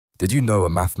Did you know a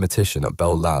mathematician at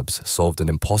Bell Labs solved an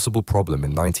impossible problem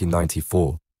in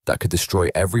 1994 that could destroy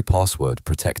every password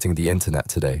protecting the internet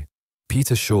today?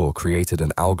 Peter Shor created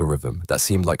an algorithm that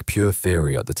seemed like pure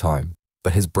theory at the time,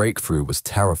 but his breakthrough was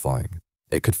terrifying.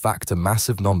 It could factor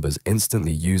massive numbers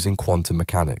instantly using quantum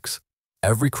mechanics.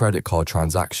 Every credit card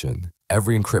transaction,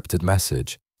 every encrypted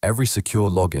message, every secure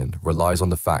login relies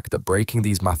on the fact that breaking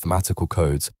these mathematical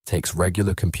codes takes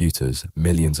regular computers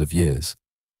millions of years.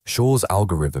 Shor's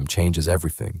algorithm changes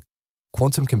everything.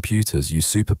 Quantum computers use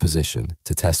superposition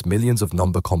to test millions of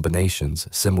number combinations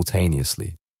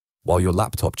simultaneously. While your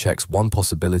laptop checks one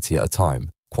possibility at a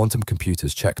time, quantum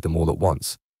computers check them all at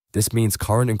once. This means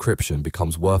current encryption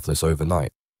becomes worthless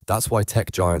overnight. That's why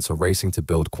tech giants are racing to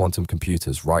build quantum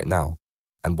computers right now,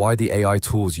 and why the AI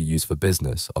tools you use for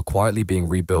business are quietly being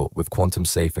rebuilt with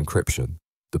quantum-safe encryption.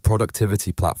 The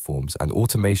productivity platforms and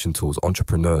automation tools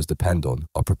entrepreneurs depend on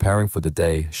are preparing for the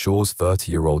day Shor's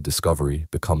 30-year-old discovery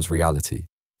becomes reality.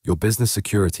 Your business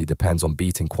security depends on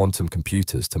beating quantum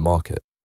computers to market.